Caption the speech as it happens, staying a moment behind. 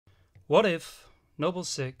What if Noble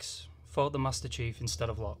 6 fought the Master Chief instead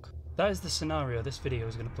of Locke? That is the scenario this video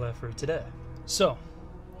is going to play through today. So,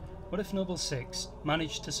 what if Noble 6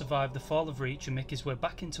 managed to survive the fall of Reach and make his way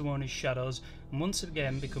back into Oni's shadows and once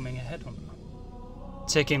again becoming a headhunter?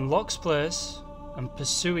 Taking Locke's place and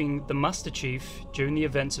pursuing the Master Chief during the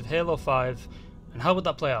events of Halo 5, and how would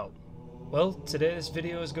that play out? Well, today this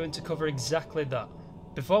video is going to cover exactly that.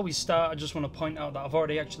 Before we start, I just want to point out that I've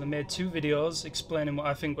already actually made two videos explaining what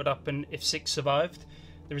I think would happen if 6 survived.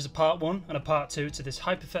 There is a part 1 and a part 2 to this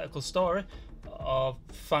hypothetical story, or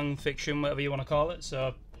fan fiction, whatever you want to call it,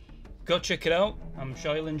 so go check it out, I'm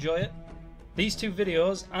sure you'll enjoy it. These two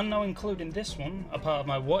videos, and now including this one, are part of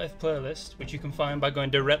my What If playlist, which you can find by going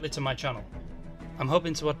directly to my channel. I'm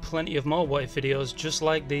hoping to add plenty of more What If videos just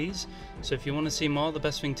like these, so if you want to see more, the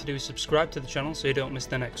best thing to do is subscribe to the channel so you don't miss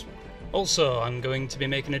the next one. Also, I'm going to be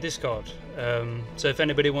making a Discord, so if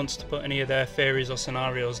anybody wants to put any of their theories or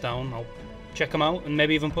scenarios down, I'll check them out and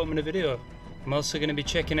maybe even put them in a video. I'm also going to be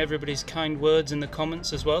checking everybody's kind words in the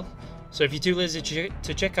comments as well, so if you're too lazy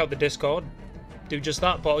to check out the Discord, do just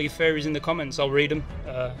that, put all your theories in the comments, I'll read them.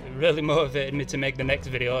 It really motivated me to make the next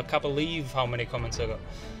video. I can't believe how many comments I got,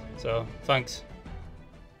 so thanks.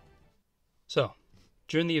 So,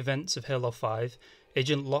 during the events of Halo 5,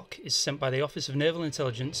 Agent Locke is sent by the Office of Naval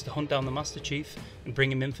Intelligence to hunt down the Master Chief and bring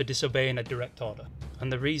him in for disobeying a direct order. And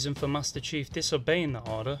the reason for Master Chief disobeying that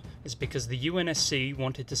order is because the UNSC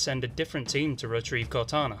wanted to send a different team to retrieve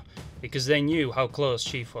Cortana, because they knew how close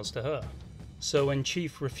Chief was to her. So when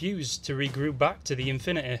Chief refused to regroup back to the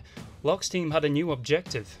Infinity, Locke's team had a new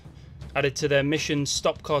objective. Added to their mission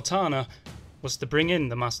Stop Cortana was to bring in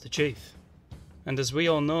the Master Chief. And as we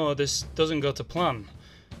all know, this doesn't go to plan.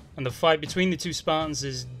 And the fight between the two Spartans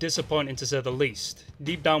is disappointing to say the least.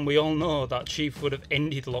 Deep down we all know that Chief would have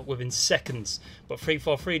ended Locke within seconds, but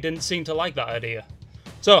 343 didn't seem to like that idea.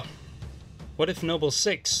 So, what if Noble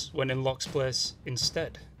 6 went in Locke's place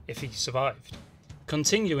instead, if he survived?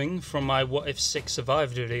 Continuing from my What If 6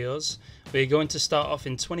 Survived videos, we're going to start off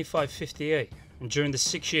in 2558, and during the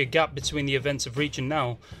 6-year gap between the events of Reach and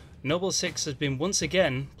now, Noble 6 has been once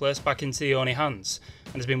again placed back into the Oni hands,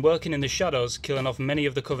 and has been working in the shadows, killing off many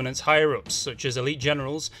of the Covenant's higher-ups, such as elite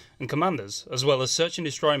generals and commanders, as well as search and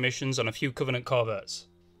destroy missions on a few Covenant corvettes.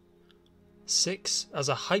 6 has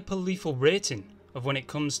a hyper-lethal rating of when it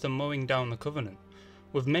comes to mowing down the Covenant.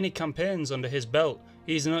 With many campaigns under his belt,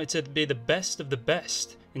 he is noted to be the best of the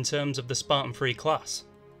best in terms of the Spartan 3 class.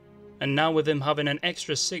 And now with him having an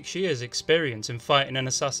extra 6 years experience in fighting and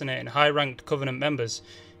assassinating high-ranked Covenant members,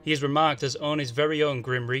 he is remarked as Oni's very own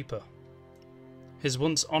Grim Reaper. His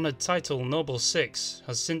once honoured title, Noble 6,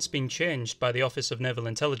 has since been changed by the Office of Naval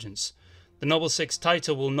Intelligence. The Noble 6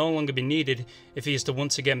 title will no longer be needed if he is to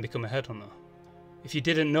once again become a headhunter. If you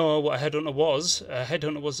didn't know what a headhunter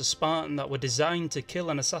was a Spartan that were designed to kill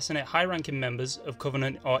and assassinate high-ranking members of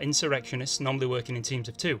Covenant or insurrectionists normally working in teams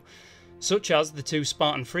of 2, such as the two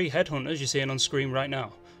Spartan 3 headhunters you're seeing on screen right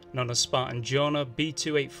now, known as Spartan Jonah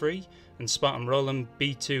B283 and Spartan Roland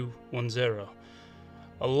B210.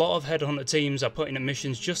 A lot of headhunter teams are putting in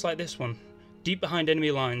missions just like this one, deep behind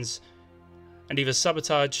enemy lines, and either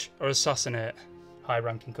sabotage or assassinate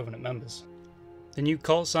high-ranking Covenant members. The new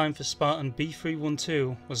call sign for Spartan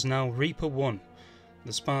B312 was now Reaper 1.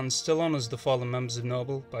 The Spartan still honours the fallen members of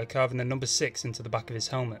Noble by carving the number 6 into the back of his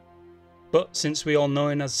helmet. But since we all know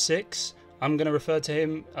him as 6, I'm going to refer to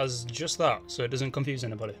him as just that, so it doesn't confuse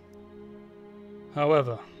anybody.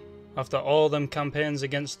 However, after all them campaigns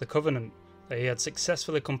against the Covenant that he had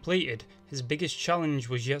successfully completed, his biggest challenge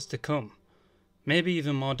was yet to come, maybe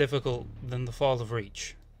even more difficult than the fall of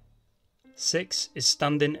Reach. 6 is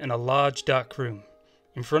standing in a large dark room.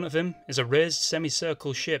 In front of him is a raised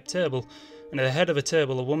semicircle shaped table, and at the head of a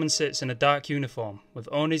table a woman sits in a dark uniform,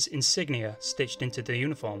 with Oni's insignia stitched into the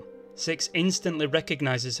uniform. 6 instantly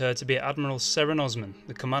recognises her to be Admiral Seren Osman,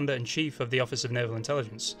 the Commander-in-Chief of the Office of Naval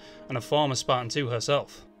Intelligence, and a former Spartan 2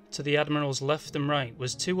 herself. To the Admiral's left and right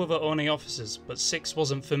was 2 other Oni officers, but 6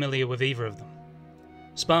 wasn't familiar with either of them.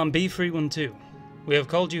 Spartan B312, we have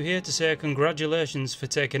called you here to say congratulations for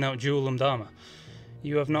taking out Jewel and Dharma.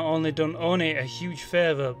 You have not only done Oni a huge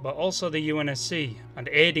favour, but also the UNSC, and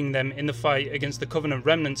aiding them in the fight against the Covenant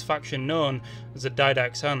Remnants faction known as the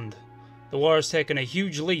Didact's Hand. The war has taken a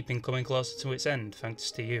huge leap in coming closer to its end,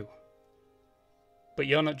 thanks to you. But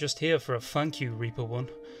you're not just here for a thank you, Reaper 1,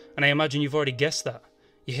 and I imagine you've already guessed that.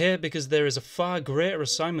 You're here because there is a far greater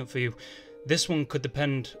assignment for you. This one could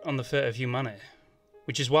depend on the fate of humanity,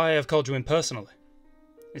 which is why I have called you in personally.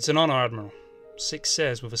 It's an honour, Admiral, 6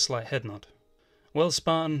 says with a slight head nod. Well,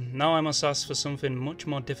 Spartan, now I must ask for something much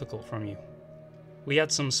more difficult from you. We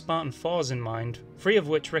had some Spartan 4s in mind, 3 of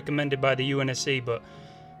which recommended by the UNSC, but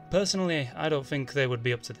personally I don't think they would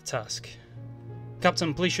be up to the task.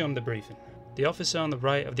 Captain, please show him the briefing. The officer on the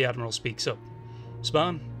right of the Admiral speaks up.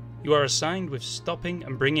 Spartan, you are assigned with stopping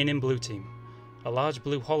and bringing in Blue Team. A large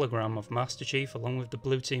blue hologram of Master Chief along with the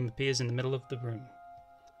Blue Team appears in the middle of the room.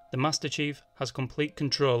 The Master Chief has complete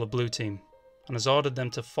control of Blue Team and has ordered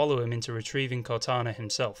them to follow him into retrieving Cortana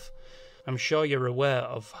himself. I'm sure you're aware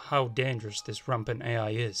of how dangerous this rampant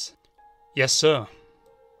AI is. Yes, sir.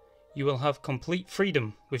 You will have complete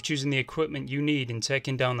freedom with choosing the equipment you need in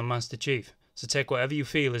taking down the Master Chief, so take whatever you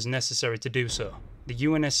feel is necessary to do so. The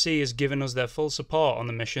UNSC has given us their full support on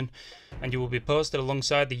the mission, and you will be posted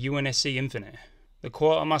alongside the UNSC Infinite. The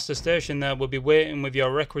Quartermaster station there will be waiting with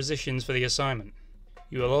your requisitions for the assignment.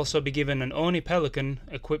 You will also be given an Oni Pelican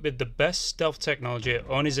equipped with the best stealth technology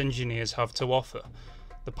Oni's engineers have to offer.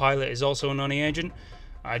 The pilot is also an Oni agent.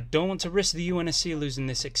 I don't want to risk the UNSC losing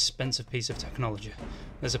this expensive piece of technology.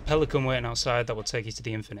 There's a Pelican waiting outside that will take you to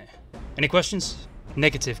the Infinite. Any questions?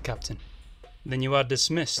 Negative, Captain. Then you are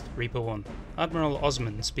dismissed, Reaper 1. Admiral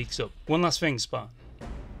Osman speaks up. One last thing, Spartan.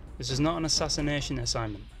 This is not an assassination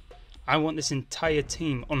assignment. I want this entire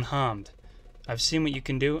team unharmed. I've seen what you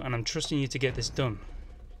can do, and I'm trusting you to get this done.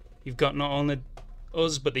 You've got not only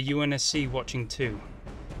us, but the UNSC watching too.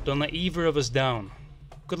 Don't let either of us down.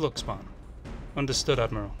 Good luck, Spartan. Understood,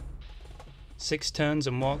 Admiral. 6 turns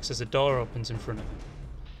and walks as a door opens in front of him.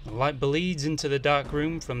 The light bleeds into the dark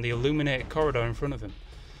room from the illuminated corridor in front of him.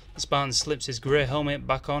 The Spartan slips his grey helmet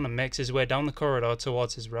back on and makes his way down the corridor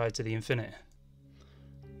towards his ride to the Infinite.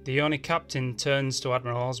 The Oni captain turns to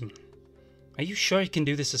Admiral Osman. Are you sure you can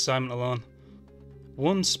do this assignment alone?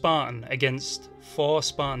 1 Spartan against 4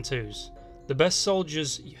 Spartan 2s. The best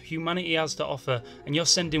soldiers humanity has to offer, and you're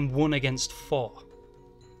sending 1 against 4.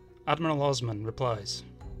 Admiral Osman replies.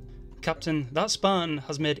 Captain, that Spartan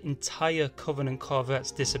has made entire Covenant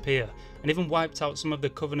corvettes disappear, and even wiped out some of the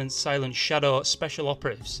Covenant's silent shadow special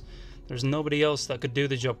operatives. There's nobody else that could do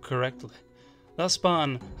the job correctly. That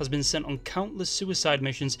Spartan has been sent on countless suicide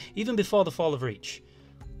missions even before the fall of Reach.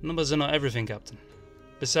 Numbers are not everything, Captain.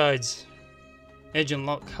 Besides, Agent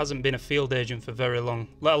Locke hasn't been a field agent for very long,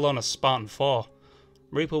 let alone a Spartan 4.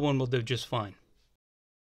 Reaper 1 will do just fine.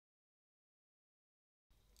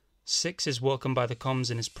 6 is welcomed by the comms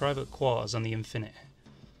in his private quarters on the Infinite.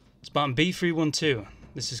 Spartan B312,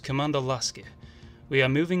 this is Commander Lasky. We are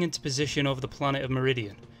moving into position over the planet of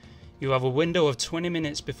Meridian. You have a window of 20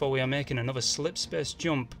 minutes before we are making another slip-space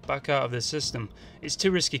jump back out of the system. It's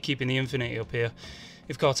too risky keeping the Infinity up here.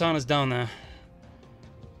 If Cortana's down there,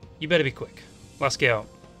 you better be quick. Lasky out.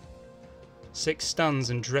 6 stands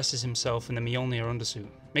and dresses himself in the Mjolnir undersuit,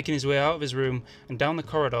 making his way out of his room and down the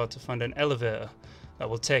corridor to find an elevator that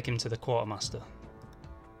will take him to the Quartermaster.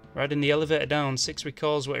 Riding the elevator down, 6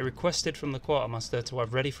 recalls what he requested from the Quartermaster to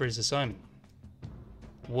have ready for his assignment.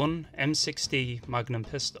 1 M60 Magnum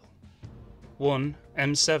pistol. 1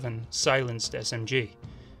 M7 silenced SMG.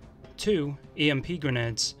 2 EMP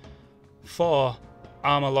grenades. 4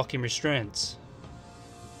 armor locking restraints.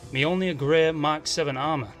 Mjolnir Grey Mark 7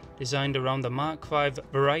 armor, designed around the Mark 5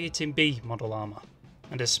 Variety B model armor,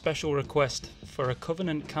 and a special request for a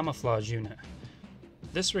Covenant camouflage unit.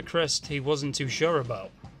 This request he wasn't too sure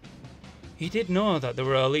about. He did know that there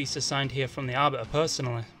were elites assigned here from the Arbiter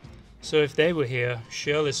personally, so if they were here,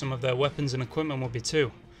 surely some of their weapons and equipment would be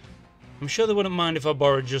too. I'm sure they wouldn't mind if I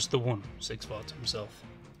borrowed just the one, 6 thought to himself.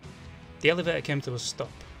 The elevator came to a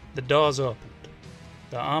stop. The doors opened.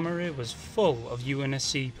 The armory was full of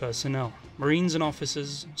UNSC personnel, Marines and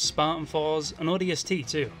officers, Spartan 4s and ODST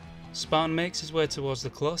too. Spartan makes his way towards the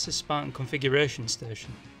closest Spartan configuration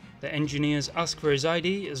station. The engineers ask for his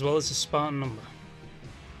ID as well as his Spartan number.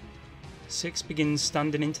 6 begins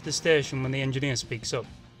standing into the station when the engineer speaks up.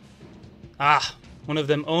 Ah, one of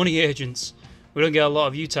them Oni agents. We don't get a lot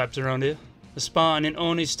of U-types around here. The Spartan in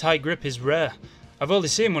Oni's tight grip is rare. I've only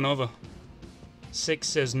seen one over. 6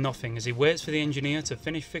 says nothing as he waits for the engineer to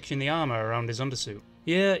finish fixing the armour around his undersuit.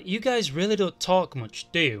 Yeah, you guys really don't talk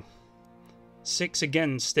much, do you? 6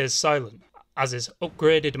 again stays silent as his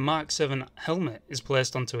upgraded Mark 7 helmet is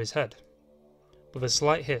placed onto his head. With a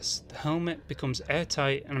slight hiss, the helmet becomes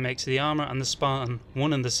airtight and makes the armour and the Spartan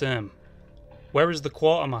one and the same. Where is the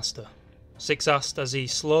Quartermaster? 6 asked as he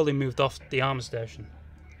slowly moved off the armour station.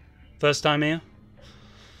 First time here?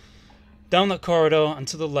 Down that corridor and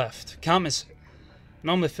to the left, can't miss it.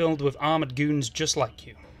 Normally filled with armoured goons just like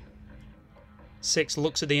you. 6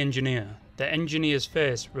 looks at the engineer, the engineer's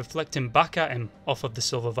face reflecting back at him off of the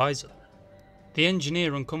silver visor. The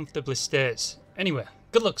engineer uncomfortably states, "Anyway,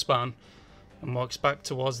 good luck, Spartan," and walks back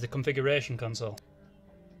towards the configuration console.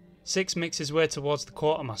 Six makes his way towards the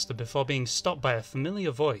quartermaster before being stopped by a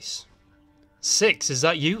familiar voice. Six, is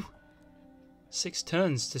that you? Six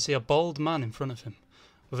turns to see a bald man in front of him,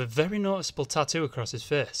 with a very noticeable tattoo across his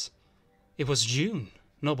face. It was June,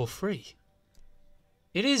 Noble Free.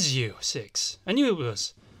 It is you, Six. I knew it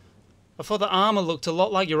was. I thought the armour looked a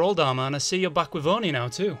lot like your old armour, and I see you're back with Oni now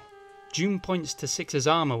too. June points to Six's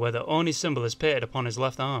armour where the Oni symbol is painted upon his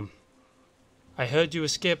left arm. I heard you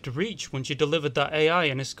escaped Reach once you delivered that AI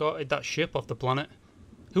and escorted that ship off the planet.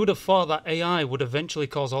 Who would have thought that AI would eventually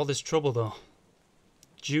cause all this trouble though?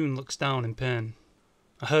 June looks down in pain.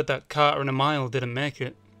 I heard that Carter and Emile didn't make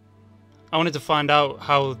it. I wanted to find out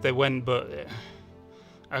how they went, but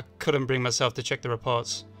I couldn't bring myself to check the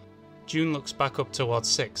reports. June looks back up towards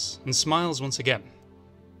Six and smiles once again.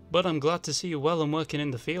 But I'm glad to see you well and working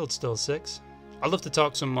in the field still, Six. I'd love to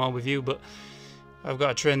talk some more with you, but I've got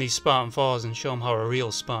to train these Spartan 4s and show them how a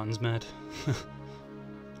real Spartan's made.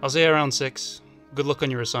 I'll see you around, Six. Good luck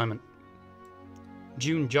on your assignment.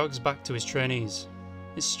 June jogs back to his trainees.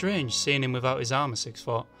 It's strange seeing him without his armour, Six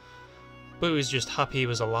thought, but he was just happy he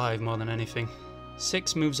was alive more than anything.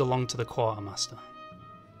 Six moves along to the quartermaster.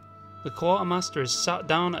 The quartermaster is sat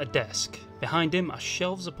down at a desk. Behind him are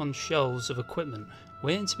shelves upon shelves of equipment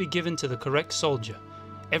waiting to be given to the correct soldier.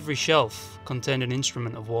 Every shelf contained an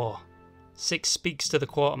instrument of war. Six speaks to the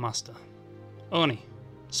quartermaster. Oni,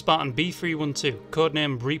 Spartan B312,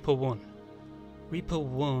 codename Reaper 1. Reaper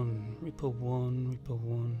 1, Reaper 1, Reaper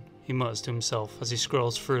 1, he mutters to himself as he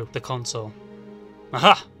scrolls through the console.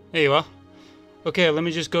 Aha! Here you are. Okay, let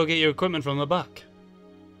me just go get your equipment from the back.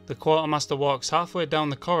 The quartermaster walks halfway down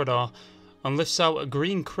the corridor and lifts out a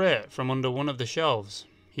green crate from under one of the shelves.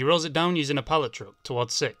 He rolls it down using a pallet truck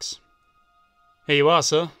towards Six. Here you are,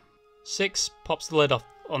 sir. Six pops the lid off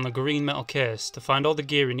on the green metal case to find all the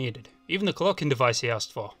gear he needed, even the cloaking device he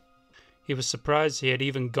asked for. He was surprised he had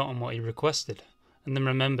even gotten what he requested, and then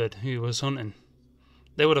remembered who he was hunting.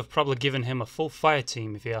 They would have probably given him a full fire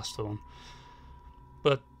team if he asked for one.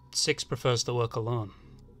 But Six prefers to work alone.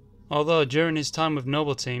 Although during his time with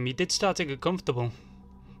Noble Team he did start to get comfortable,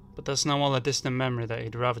 but that's now all a distant memory that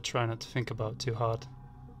he'd rather try not to think about too hard.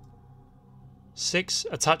 Six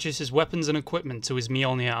attaches his weapons and equipment to his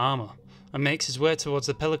Mjolnir armour and makes his way towards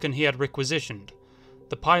the Pelican he had requisitioned.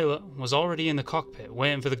 The pilot was already in the cockpit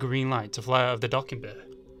waiting for the green light to fly out of the docking bay.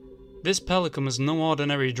 This Pelican was no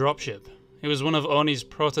ordinary dropship. It was one of Oni's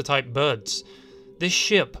prototype birds. This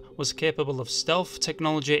ship was capable of stealth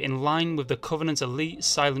technology in line with the Covenant's elite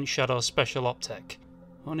Silent Shadow special optech.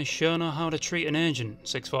 Oni sure know how to treat an agent,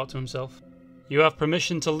 Six thought to himself. You have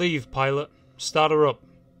permission to leave, pilot. Start her up,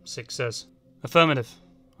 Six says. Affirmative,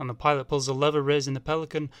 and the pilot pulls the lever raising the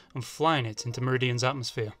Pelican and flying it into Meridian's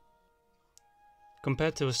atmosphere.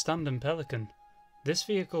 Compared to a standard Pelican, this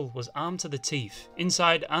vehicle was armed to the teeth,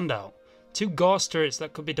 inside and out. 2 Gauss turrets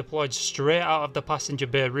that could be deployed straight out of the passenger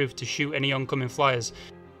bay roof to shoot any oncoming flyers.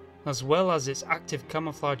 As well as its active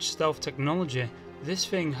camouflage stealth technology, this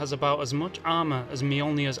thing has about as much armour as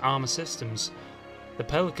Mjolnir's armour systems. The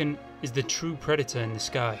Pelican is the true predator in the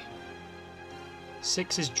sky.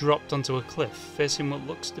 Six is dropped onto a cliff, facing what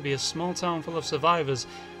looks to be a small town full of survivors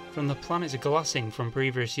from the planet's glassing from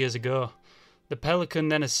previous years ago. The Pelican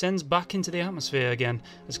then ascends back into the atmosphere again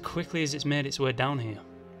as quickly as it's made its way down here.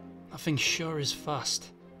 Nothing sure is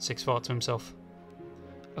fast, Six thought to himself.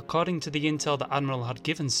 According to the intel the Admiral had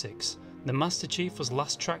given Six, the Master Chief was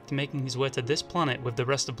last tracked making his way to this planet with the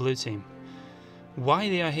rest of Blue Team. Why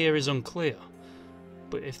they are here is unclear,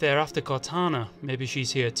 but if they're after Cortana, maybe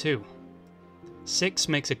she's here too. Six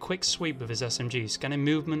makes a quick sweep of his SMG, scanning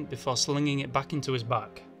movement before slinging it back into his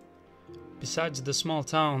back. Besides the small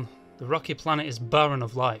town, the rocky planet is barren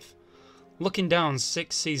of life. Looking down,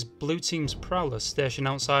 Six sees Blue Team's Prowler stationed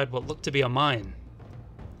outside what looked to be a mine.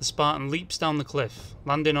 The Spartan leaps down the cliff,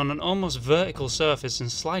 landing on an almost vertical surface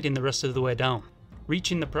and sliding the rest of the way down.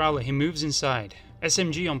 Reaching the Prowler, he moves inside,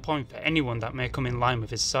 SMG on point for anyone that may come in line with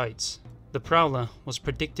his sights. The Prowler was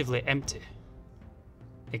predictably empty,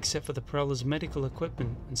 except for the Prowler's medical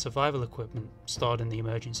equipment and survival equipment stored in the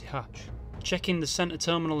emergency hatch. Checking the center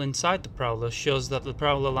terminal inside the Prowler shows that the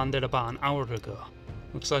Prowler landed about an hour ago.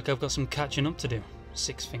 Looks like I've got some catching up to do,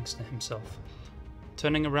 Six thinks to himself.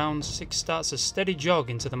 Turning around, Six starts a steady jog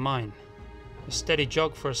into the mine. A steady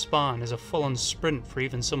jog for a Spartan is a full-on sprint for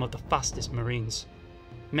even some of the fastest Marines.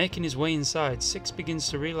 Making his way inside, Six begins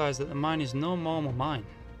to realise that the mine is no normal mine.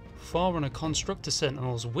 Forerunner Constructor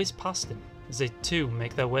Sentinels whiz past him as they too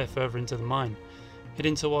make their way further into the mine,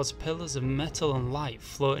 heading towards pillars of metal and light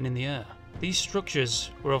floating in the air. These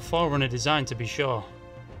structures were a Forerunner design to be sure.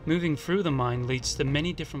 Moving through the mine leads to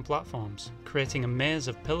many different platforms, creating a maze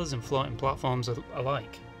of pillars and floating platforms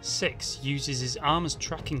alike. 6 uses his armor's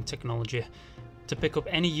tracking technology to pick up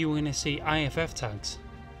any UNSC IFF tags.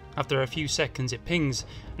 After a few seconds it pings,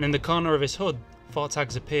 and in the corner of his HUD, 4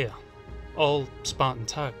 tags appear. All Spartan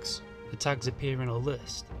tags. The tags appear in a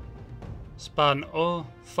list. Spartan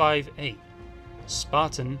 058,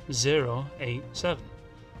 Spartan 087,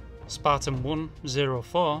 Spartan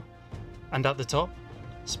 104, and at the top,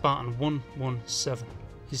 Spartan 117.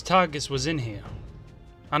 His targets was in here,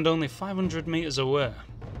 and only 500 meters away,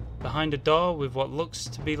 behind a door with what looks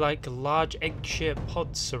to be like large egg-shaped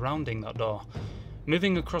pods surrounding that door.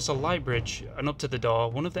 Moving across a light bridge and up to the door,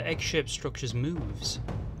 one of the egg-shaped structures moves.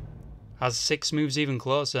 As 6 moves even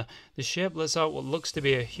closer, the shape lets out what looks to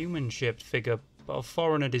be a human-shaped figure, but of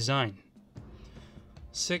foreigner design.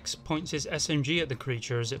 6 points his SMG at the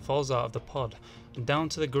creature as it falls out of the pod, and down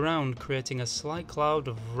to the ground, creating a slight cloud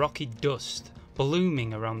of rocky dust,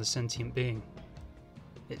 ballooning around the sentient being.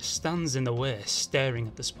 It stands in the way, staring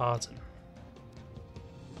at the Spartan.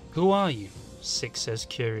 "Who are you?" 6 says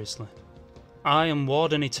curiously. "I am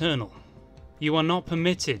Warden Eternal. You are not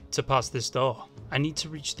permitted to pass this door. I need to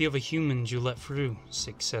reach the other humans you let through,"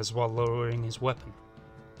 6 says while lowering his weapon.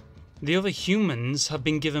 "The other humans have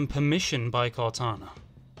been given permission by Cortana.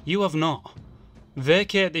 You have not.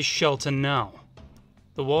 Vacate this shelter now."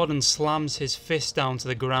 The Warden slams his fist down to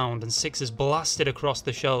the ground and 6 is blasted across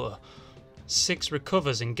the shelter. 6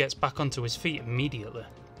 recovers and gets back onto his feet immediately.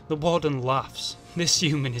 The Warden laughs. This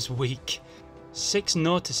human is weak. 6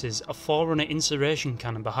 notices a Forerunner incineration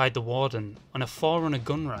cannon behind the Warden and a Forerunner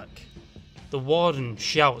gun rack. The Warden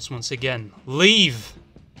shouts once again, "Leave!"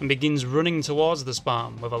 and begins running towards the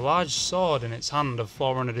Spartan with a large sword in its hand of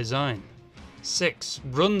Forerunner design. 6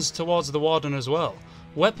 runs towards the Warden as well,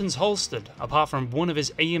 weapons holstered apart from one of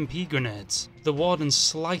his EMP grenades. The Warden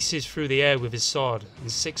slices through the air with his sword,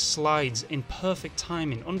 and 6 slides in perfect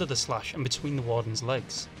timing under the slash and between the Warden's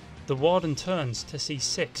legs. The Warden turns to see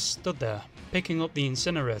 6 stood there, picking up the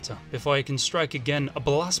incinerator. Before he can strike again, a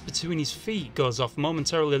blast between his feet goes off,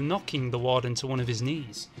 momentarily knocking the Warden to one of his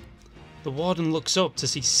knees. The Warden looks up to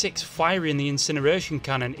see 6 firing the incineration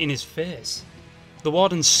cannon in his face. The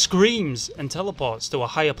Warden screams and teleports to a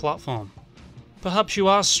higher platform. "Perhaps you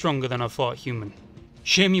are stronger than I thought, human.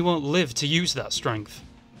 Shame you won't live to use that strength."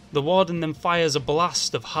 The Warden then fires a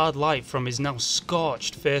blast of hard light from his now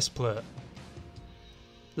scorched faceplate.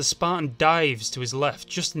 The Spartan dives to his left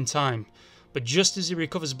just in time, but just as he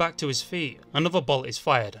recovers back to his feet, another bolt is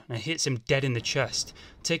fired and hits him dead in the chest,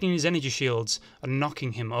 taking his energy shields and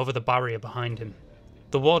knocking him over the barrier behind him.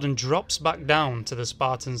 The Warden drops back down to the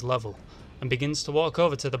Spartan's level and begins to walk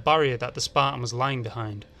over to the barrier that the Spartan was lying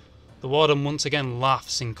behind. The Warden once again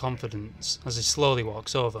laughs in confidence as he slowly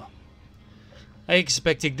walks over. "I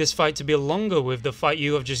expected this fight to be longer with the fight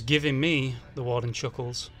you have just given me," the Warden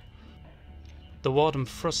chuckles. The Warden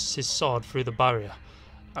thrusts his sword through the barrier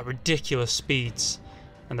at ridiculous speeds,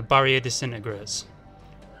 and the barrier disintegrates.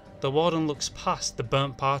 The Warden looks past the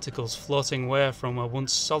burnt particles floating away from a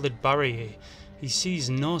once solid barrier. He sees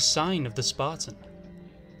no sign of the Spartan.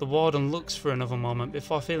 The Warden looks for another moment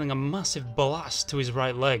before feeling a massive blast to his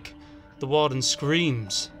right leg. The Warden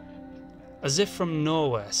screams. As if from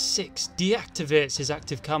nowhere, 6 deactivates his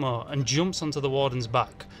active camo and jumps onto the Warden's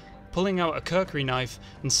back, pulling out a cursory knife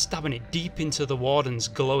and stabbing it deep into the Warden's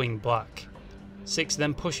glowing back. 6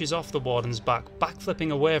 then pushes off the Warden's back,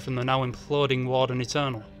 backflipping away from the now imploding Warden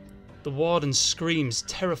Eternal. The Warden screams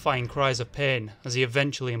terrifying cries of pain as he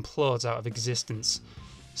eventually implodes out of existence.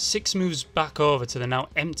 6 moves back over to the now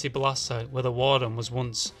empty blast site where the Warden was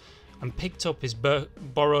once, and picked up his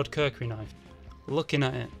borrowed cursory knife. Looking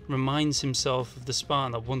at it, reminds himself of the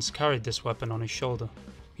Spartan that once carried this weapon on his shoulder.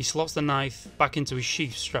 He slots the knife back into his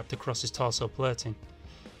sheath strapped across his torso plating.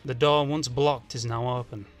 The door once blocked is now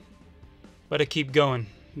open. "Better keep going,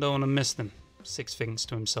 don't want to miss them," 6 thinks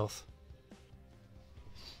to himself.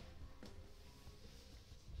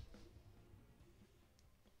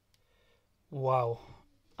 Wow,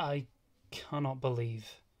 I cannot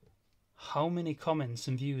believe how many comments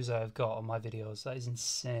and views I have got on my videos. That is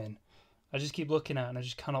insane. I just keep looking at it and I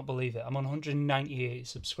just cannot believe it. I'm on 198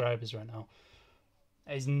 subscribers right now.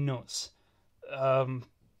 That is nuts.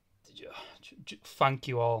 Thank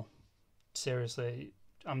you all. Seriously,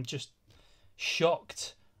 I'm just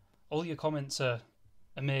shocked. All your comments are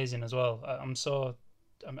amazing as well. I'm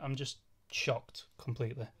just shocked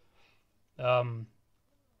completely.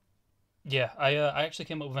 Yeah, I actually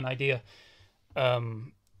came up with an idea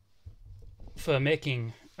for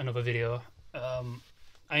making another video.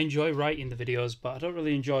 I enjoy writing the videos, but I don't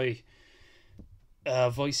really enjoy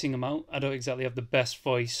voicing them out. I don't exactly have the best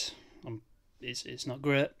voice. It's not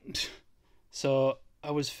great. So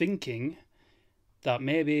I was thinking that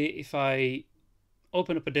maybe if I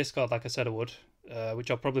open up a Discord like I said I would,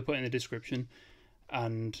 which I'll probably put in the description,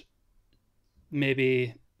 and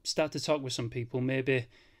maybe start to talk with some people, maybe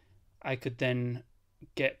I could then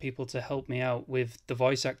get people to help me out with the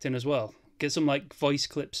voice acting as well. Get some like voice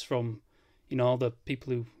clips from, all the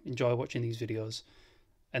people who enjoy watching these videos,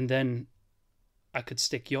 and then I could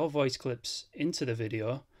stick your voice clips into the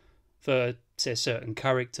video for, say, certain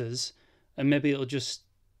characters, and maybe it'll just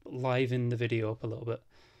liven the video up a little bit.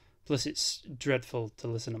 Plus, it's dreadful to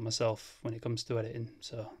listen to myself when it comes to editing,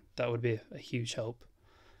 so that would be a huge help.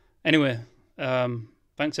 Anyway,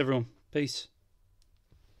 thanks everyone. Peace.